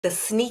the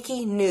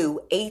sneaky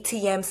new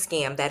ATM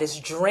scam that is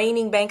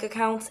draining bank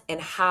accounts and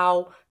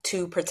how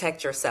to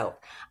protect yourself.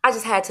 I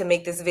just had to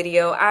make this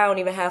video. I don't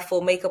even have full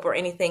makeup or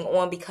anything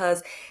on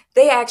because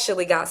they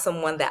actually got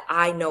someone that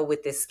I know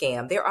with this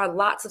scam. There are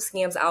lots of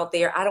scams out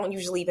there. I don't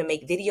usually even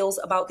make videos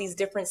about these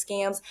different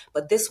scams,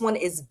 but this one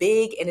is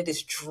big and it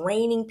is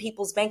draining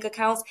people's bank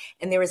accounts,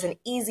 and there is an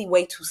easy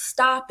way to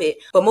stop it,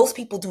 but most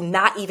people do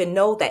not even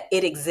know that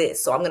it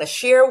exists. So I'm going to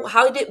share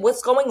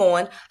what's going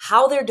on,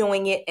 how they're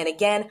doing it, and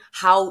again,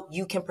 how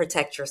you can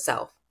protect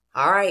yourself.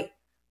 All right,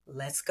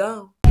 let's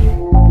go.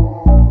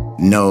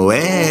 Noel.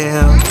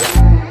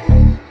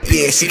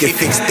 Yeah, she can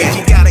fix that.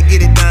 You gotta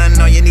get it done,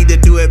 or you need to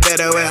do it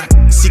better. Well,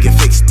 she can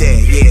fix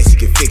that. Yeah, she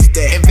can fix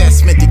that.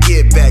 Investment to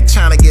get back,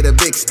 trying to get a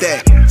big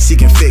stack. She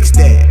can fix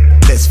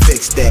that. Let's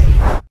fix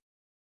that.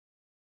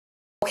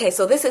 Okay,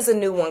 so this is a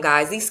new one,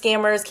 guys. These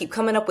scammers keep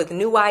coming up with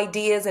new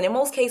ideas, and in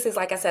most cases,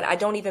 like I said, I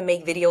don't even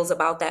make videos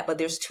about that, but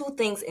there's two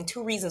things and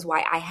two reasons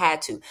why I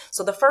had to.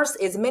 So the first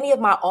is many of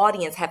my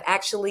audience have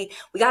we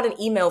got an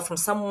email from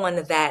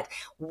someone that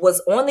was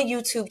on the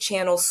YouTube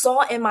channel,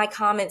 saw in my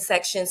comment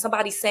section,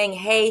 somebody saying,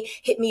 hey,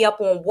 hit me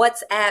up on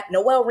WhatsApp.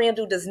 Noel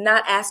Randall does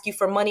not ask you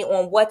for money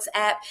on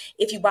WhatsApp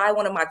if you buy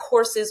one of my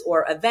courses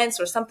or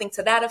events or something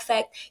to that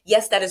effect.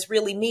 Yes, that is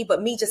really me,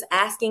 but me just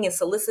asking and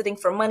soliciting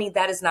for money,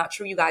 that is not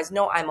true. You guys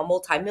know I'm a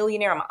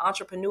multimillionaire. I'm an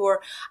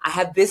entrepreneur. I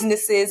have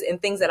businesses and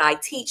things that I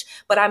teach,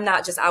 but I'm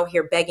not just out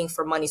here begging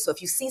for money. So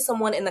if you see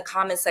someone in the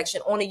comment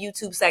section, on a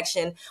YouTube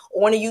section,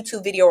 on a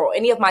YouTube video, or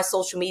any of my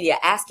social media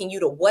asking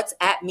you to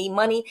WhatsApp me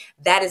money,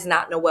 that is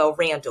not Noel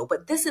Randall.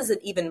 But this isn't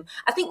even,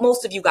 I think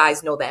most of you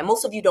guys know that, and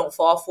most of you don't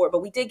fall for it,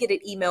 but we did get an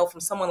email from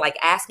someone like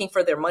asking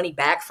for their money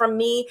back from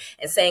me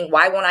and saying,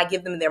 why won't I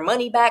give them their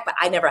money back? But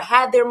I never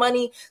had their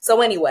money.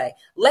 So anyway,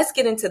 let's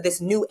get into this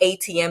new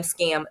ATM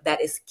scam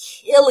that is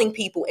killing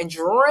people and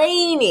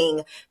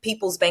draining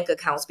people's bank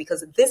accounts,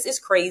 because this is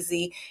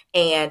crazy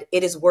and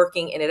it is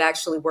working, and it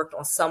actually worked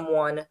on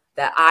someone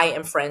that I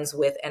am friends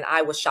with, and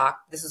I was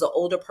shocked. This is an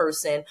older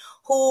person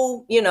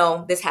who,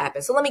 this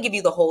happened. So let me give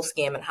you the whole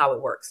scam and how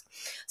it works.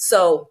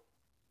 So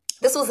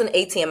this was an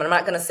ATM, and I'm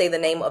not going to say the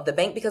name of the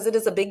bank because it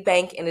is a big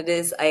bank, and it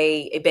is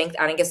a bank.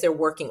 I guess they're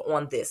working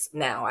on this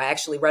now. I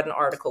actually read an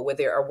article where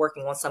they are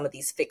working on some of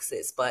these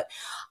fixes. But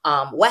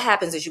what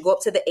happens is you go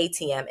up to the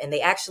ATM and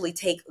they actually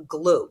take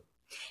glue.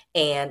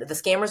 And the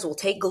scammers will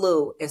take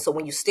glue. And so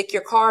when you stick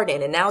your card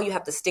in, and now you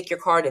have to stick your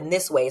card in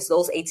this way. It's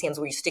those ATMs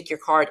where you stick your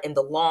card in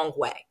the long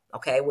way,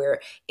 okay, where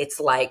it's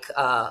like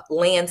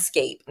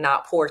landscape,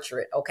 not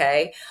portrait,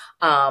 okay?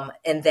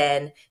 And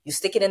then you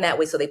stick it in that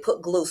way. So they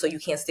put glue so you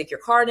can't stick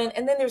your card in.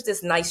 And then there's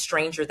this nice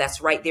stranger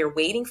that's right there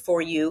waiting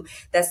for you.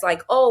 That's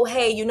like, oh,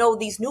 hey,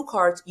 these new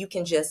cards, you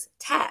can just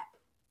tap,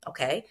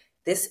 okay?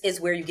 This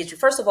is where you get you.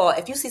 First of all,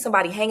 if you see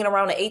somebody hanging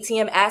around the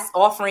ATM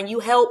offering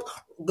you help,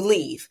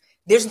 leave.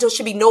 There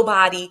should be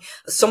nobody,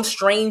 some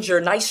stranger,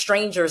 nice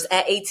strangers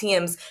at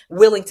ATMs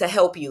willing to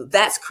help you.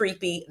 That's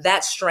creepy.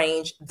 That's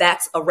strange.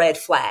 That's a red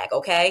flag.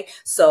 Okay.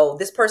 So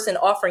this person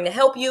offering to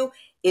help you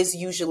is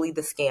usually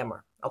the scammer.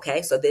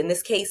 Okay. So in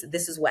this case,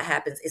 this is what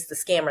happens. It's the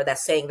scammer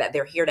that's saying that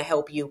they're here to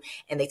help you,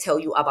 and they tell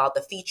you about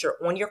the feature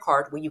on your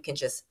card where you can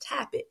just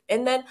tap it.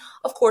 And then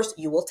of course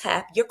you will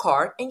tap your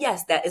card. And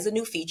yes, that is a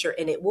new feature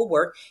and it will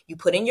work. You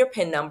put in your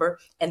PIN number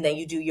and then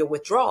you do your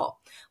withdrawal.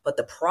 But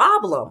the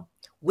problem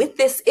with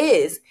this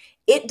is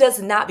it does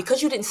not,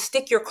 because you didn't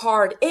stick your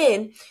card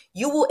in,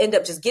 you will end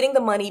up just getting the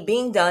money,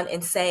 being done,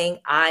 and saying,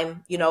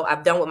 I've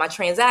done with my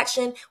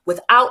transaction,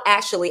 without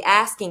actually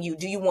asking you,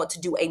 do you want to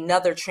do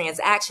another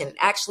transaction? It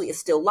actually is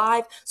still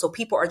live. So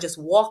people are just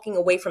walking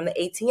away from the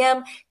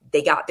ATM.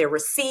 They got their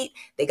receipt,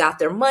 they got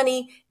their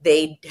money,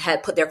 they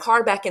had put their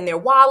card back in their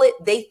wallet.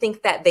 They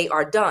think that they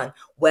are done.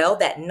 Well,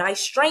 that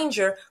nice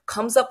stranger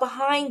comes up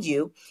behind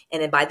you.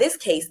 And then by this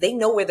case, they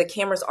know where the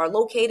cameras are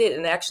located.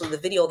 And actually the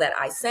video that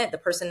I sent, the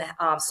person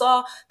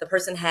the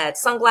person had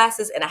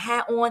sunglasses and a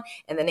hat on.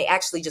 And then they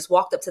actually just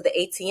walked up to the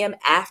ATM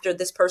after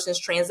this person's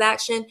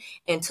transaction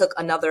and took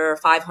another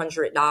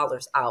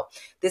 $500 out.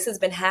 This has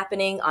been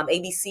happening.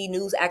 ABC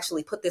News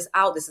actually put this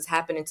out. This is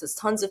happening to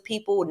tons of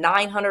people,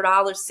 $900,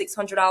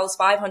 $600,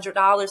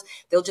 $500.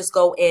 They'll just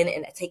go in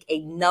and take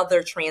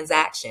another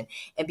transaction.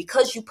 And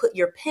because you put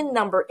your PIN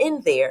number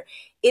in there,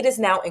 it is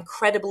now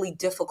incredibly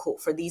difficult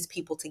for these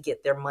people to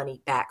get their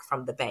money back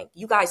from the bank.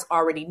 You guys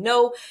already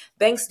know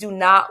banks do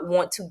not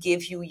want to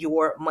give you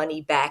your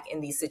money back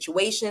in these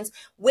situations,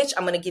 which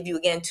I'm going to give you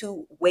again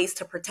 2 ways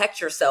to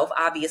protect yourself.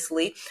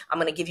 Obviously, I'm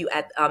going to give you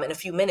in a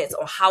few minutes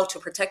on how to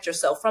protect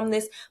yourself from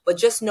this, but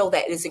just know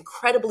that it is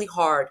incredibly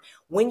hard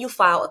when you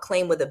file a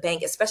claim with a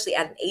bank, especially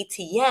at an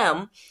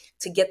ATM,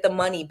 to get the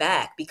money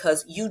back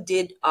because you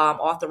did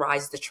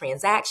authorize the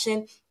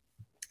transaction.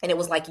 And it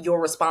was like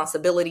your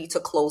responsibility to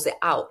close it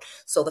out.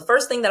 So the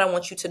first thing that I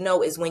want you to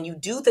know is when you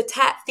do the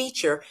tap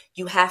feature,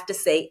 you have to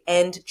say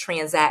end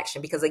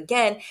transaction. Because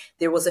again,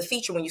 there was a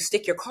feature when you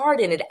stick your card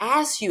in, it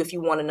asks you if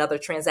you want another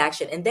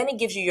transaction, and then it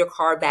gives you your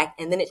card back,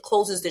 and then it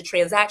closes the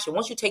transaction.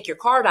 Once you take your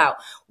card out,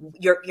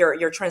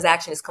 your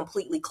transaction is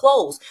completely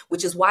closed,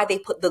 which is why they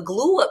put the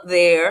glue up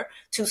there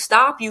to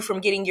stop you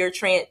from getting your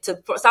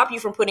stop you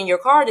from putting your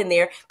card in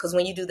there. Because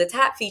when you do the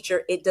tap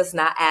feature, it does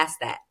not ask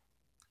that.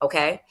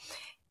 Okay.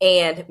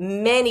 And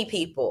many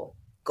people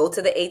go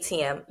to the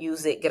ATM,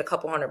 use it, get a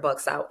couple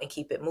 $100 out and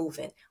keep it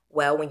moving.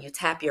 Well, when you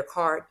tap your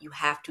card, you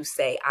have to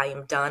say, I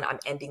am done. I'm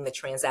ending the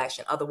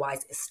transaction.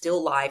 Otherwise, it's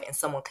still live and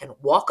someone can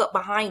walk up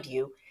behind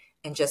you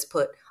and just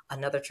put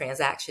another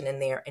transaction in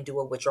there and do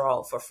a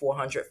withdrawal for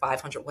 $400,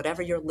 $500,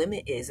 whatever your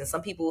limit is. And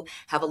some people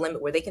have a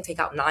limit where they can take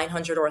out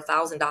 $900 or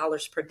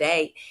 $1,000 per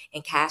day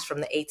in cash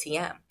from the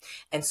ATM.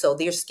 And so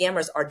these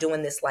scammers are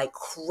doing this like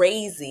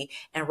crazy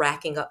and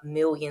racking up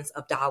millions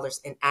of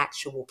dollars in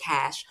actual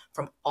cash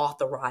from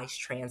authorized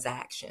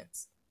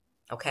transactions.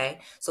 Okay,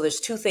 so there's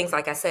two things,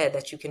 like I said,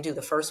 that you can do.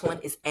 The first one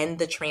is end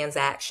the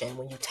transaction.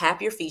 When you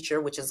tap your feature,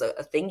 which is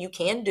a thing you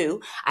can do,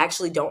 I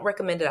actually don't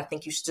recommend it. I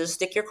think you should just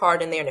stick your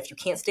card in there. And if you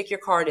can't stick your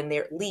card in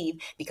there, leave,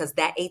 because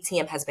that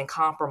ATM has been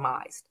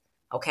compromised.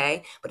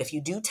 Okay, but if you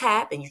do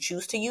tap and you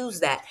choose to use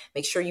that,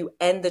 make sure you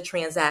end the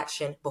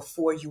transaction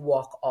before you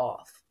walk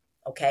off.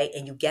 Okay,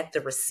 and you get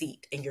the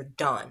receipt and you're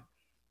done.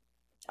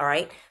 All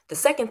right. The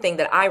second thing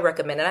that I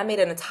recommend, and I made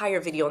an entire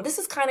video, and this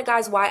is kind of,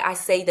 guys, why I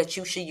say that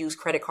you should use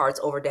credit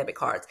cards over debit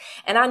cards.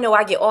 And I know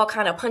I get all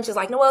kind of punches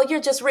like, Noelle,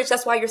 you're just rich.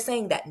 That's why you're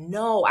saying that.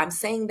 No, I'm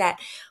saying that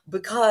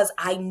because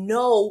I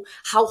know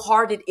how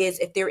hard it is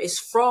if there is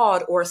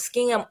fraud or a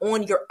scam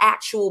on your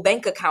actual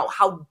bank account,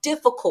 how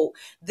difficult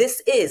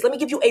this is. Let me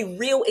give you a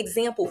real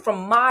example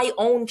from my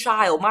own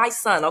child, my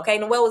son. Okay.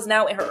 Noelle is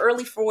now in her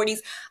early 40s.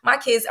 My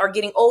kids are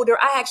getting older.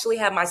 I actually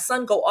had my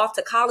son go off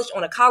to college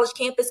on a college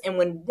campus. And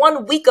when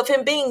 1 week of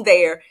him being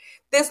there,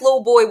 this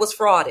little boy was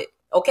frauded.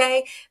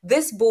 Okay.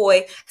 This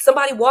boy,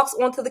 somebody walks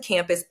onto the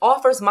campus,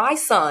 offers my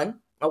son,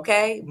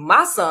 okay,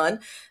 my son,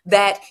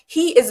 that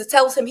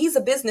tells him he's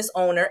a business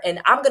owner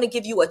and I'm going to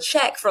give you a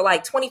check for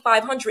like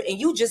 $2,500 and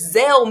you just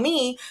Zelle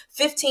me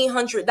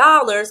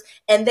 $1,500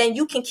 and then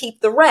you can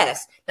keep the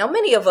rest. Now,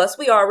 many of us,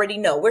 we already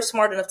know, we're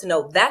smart enough to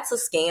know that's a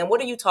scam.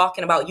 What are you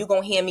talking about? You're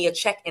going to hand me a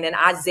check and then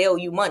I Zelle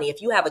you money. If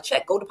you have a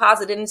check, go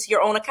deposit it into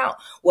your own account.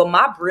 Well,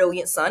 my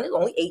brilliant son is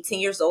only 18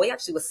 years old. He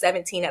actually was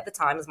 17 at the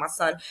time, as my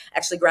son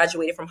actually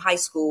graduated from high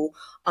school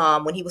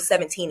when he was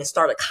 17 and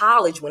started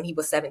college when he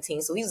was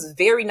 17. So he was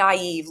very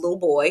naive little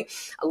boy.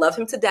 I love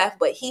him to death,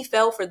 but he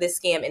fell for this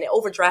scam and it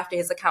overdrafted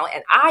his account.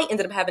 And I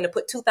ended up having to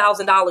put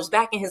 $2,000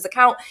 back in his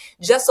account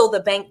just so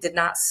the bank did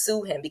not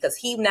sue him, because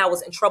he now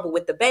was in trouble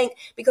with the bank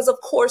because, of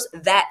course,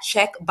 that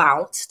check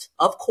bounced,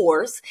 of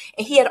course,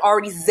 and he had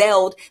already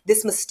Zelled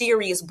this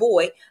mysterious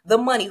boy the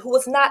money who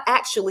was not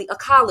actually a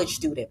college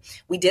student.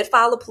 We did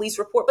file a police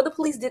report, but the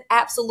police did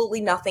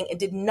absolutely nothing and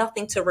did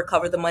nothing to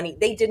recover the money.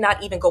 They did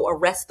not even go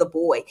arrest the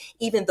boy,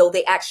 even though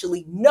they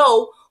actually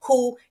know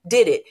who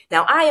did it.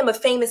 Now, I am a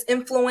famous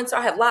influencer.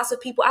 I have lots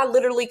of people. I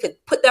literally could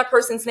put that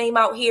person's name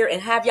out here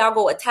and have y'all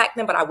go attack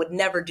them, but I would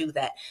never do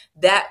that.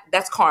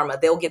 That's karma.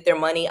 They'll get their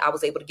money. I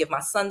was able to give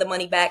my son the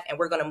money back and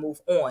we're going to move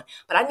on.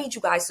 But I need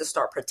you guys to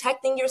start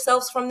protecting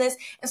yourselves from this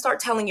and start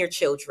telling your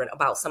children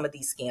about some of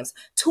these scams.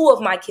 2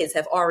 of my kids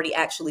have already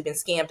actually been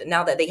scammed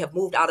now that they have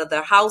moved out of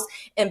their house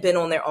and been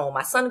on their own.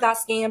 My son got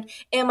scammed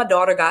and my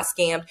daughter got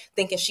scammed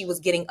thinking she was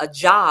getting a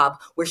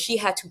job where she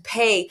had to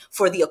pay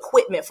for the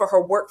equipment for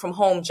her work from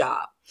home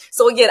job.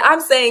 So again, I'm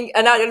saying,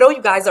 and I know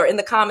you guys are in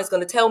the comments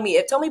going to tell me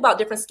about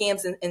different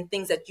scams and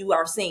things that you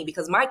are seeing,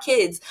 because my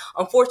kids,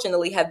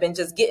 unfortunately, have been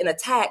just getting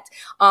attacked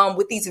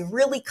with these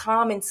really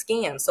common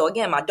scams. So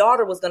again, my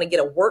daughter was going to get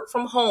a work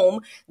from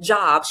home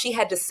job. She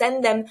had to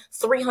send them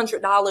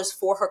 $300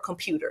 for her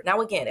computer.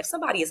 Now, again, if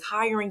somebody is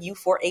hiring you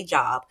for a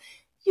job,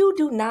 you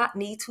do not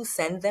need to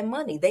send them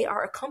money. They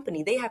are a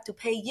company. They have to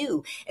pay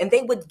you, and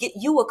they would get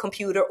you a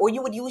computer, or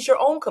you would use your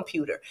own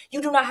computer.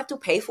 You do not have to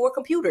pay for a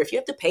computer. If you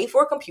have to pay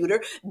for a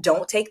computer,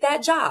 don't take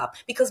that job,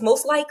 because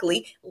most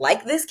likely,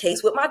 like this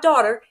case with my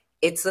daughter,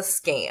 it's a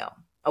scam.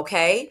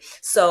 Okay,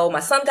 so my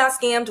son got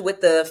scammed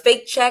with the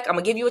fake check. I'm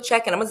gonna give you a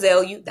check and I'm gonna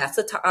Zelle you. That's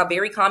a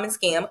very common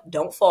scam.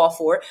 Don't fall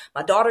for it.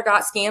 My daughter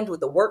got scammed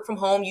with the work from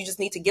home. You just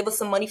need to give us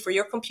some money for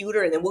your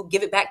computer and then we'll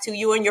give it back to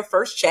you in your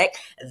first check.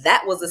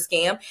 That was a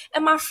scam.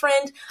 And my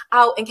friend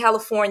out in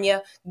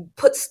California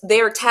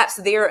taps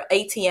their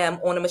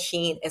ATM on a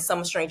machine and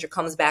some stranger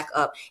comes back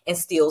up and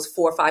steals $400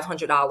 or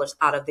 $500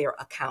 out of their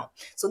account.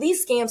 So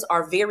these scams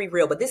are very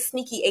real, but this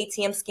sneaky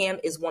ATM scam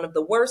is one of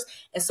the worst.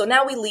 And so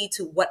now we lead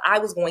to what I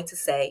was going to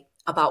say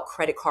about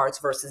credit cards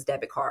versus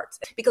debit cards.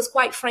 Because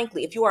quite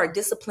frankly, if you are a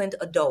disciplined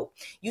adult,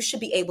 you should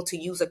be able to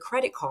use a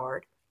credit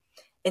card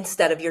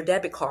instead of your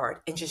debit card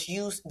and just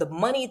use the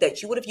money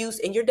that you would have used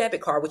in your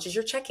debit card, which is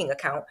your checking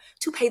account,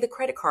 to pay the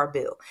credit card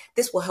bill.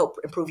 This will help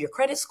improve your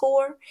credit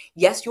score.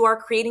 Yes, you are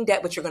creating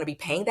debt, but you're going to be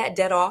paying that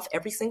debt off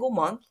every single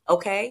month,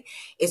 okay?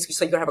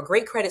 So you're going to have a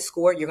great credit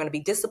score. You're going to be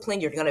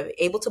disciplined. You're going to be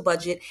able to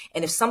budget.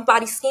 And if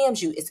somebody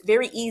scams you, it's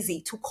very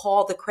easy to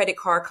call the credit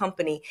card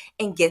company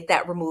and get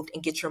that removed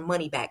and get your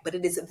money back. But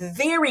it is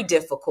very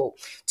difficult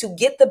to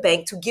get the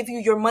bank to give you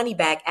your money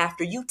back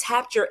after you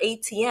tapped your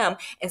ATM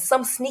and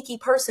some sneaky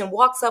person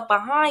walks up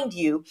behind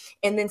you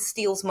and then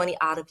steals money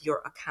out of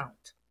your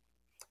account.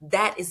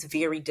 That is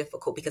very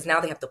difficult because now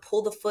they have to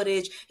pull the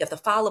footage. You have to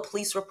file a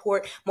police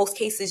report. Most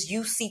cases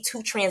you see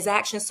 2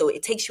 transactions, so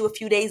it takes you a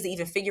few days to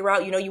even figure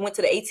out, you went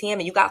to the ATM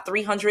and you got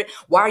 $300.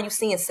 Why are you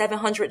seeing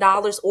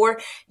 $700? Or,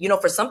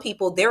 for some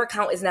people, their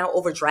account is now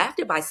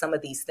overdrafted by some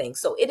of these things.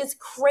 So it is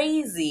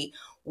crazy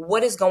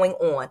what is going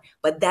on,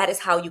 but that is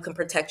how you can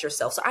protect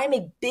yourself. So I'm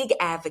a big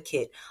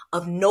advocate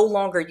of no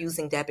longer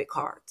using debit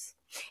cards.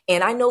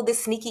 And I know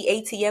this sneaky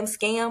ATM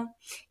scam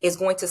is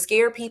going to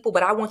scare people,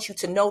 but I want you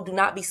to know, do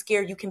not be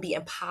scared. You can be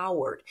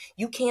empowered.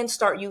 You can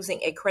start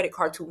using a credit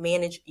card to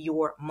manage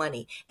your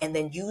money and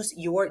then use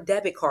your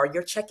debit card,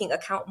 your checking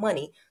account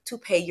money, to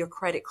pay your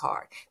credit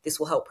card. This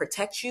will help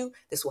protect you.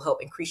 This will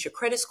help increase your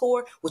credit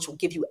score, which will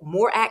give you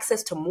more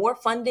access to more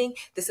funding.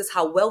 This is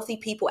how wealthy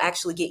people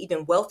actually get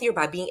even wealthier,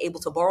 by being able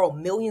to borrow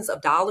millions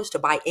of dollars to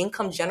buy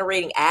income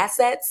generating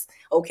assets,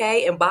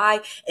 okay, and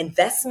buy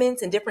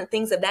investments and different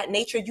things of that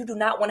nature. You do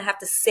not want to have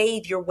to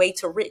save your way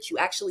to rich. You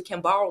actually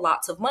can borrow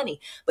lots of money.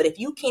 But if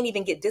you can't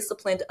even get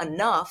disciplined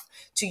enough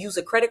to use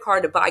a credit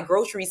card to buy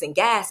groceries and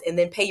gas and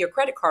then pay your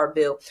credit card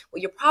bill,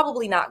 well, you're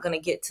probably not going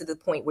to get to the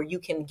point where you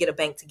can get a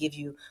bank to give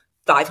you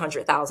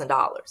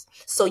 $500,000.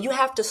 So you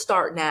have to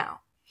start now.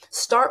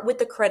 Start with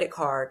the credit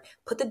card,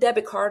 put the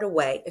debit card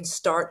away, and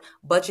start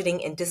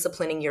budgeting and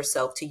disciplining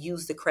yourself to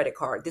use the credit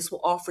card. This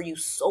will offer you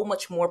so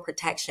much more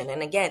protection.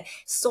 And again,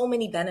 so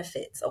many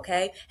benefits,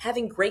 okay?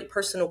 Having great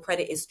personal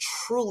credit is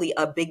truly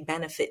a big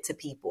benefit to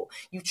people.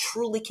 You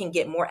truly can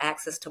get more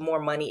access to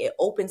more money. It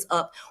opens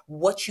up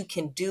what you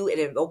can do.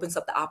 It opens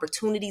up the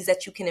opportunities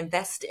that you can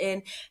invest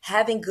in.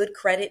 Having good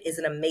credit is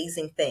an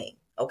amazing thing.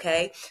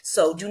 Okay,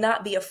 so do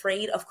not be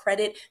afraid of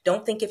credit.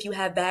 Don't think if you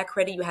have bad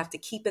credit, you have to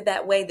keep it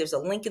that way. There's a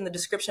link in the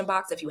description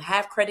box. If you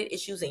have credit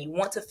issues and you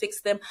want to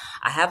fix them,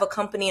 I have a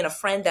company and a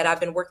friend that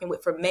I've been working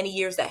with for many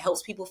years that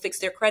helps people fix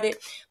their credit.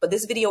 But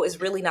this video is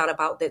really not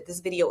about that. This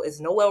video is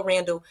Noelle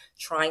Randall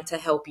trying to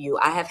help you.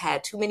 I have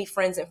had too many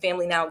friends and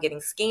family now getting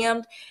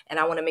scammed, and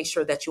I want to make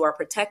sure that you are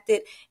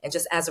protected. And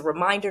just as a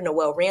reminder,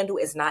 Noelle Randall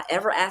is not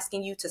ever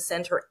asking you to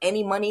send her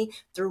any money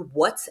through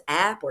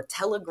WhatsApp or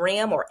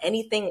Telegram or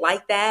anything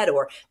like that,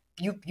 or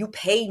you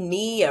pay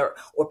me or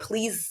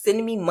please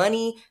send me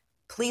money.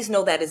 Please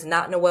know that is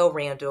not Noelle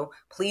Randall.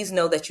 Please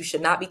know that you should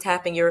not be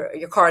tapping your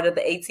card at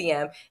the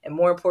ATM. And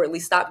more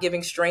importantly, stop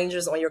giving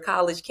strangers on your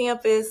college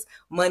campus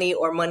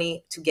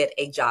money to get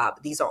a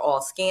job. These are all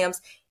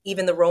scams.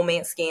 Even the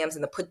romance scams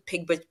and the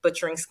pig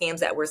butchering scams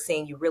that we're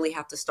seeing, you really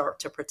have to start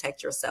to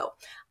protect yourself.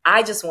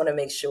 I just want to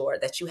make sure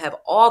that you have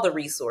all the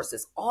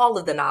resources, all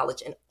of the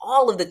knowledge, and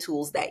all of the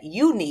tools that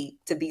you need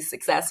to be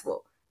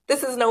successful.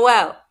 This is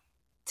Noelle.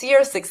 To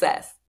your success.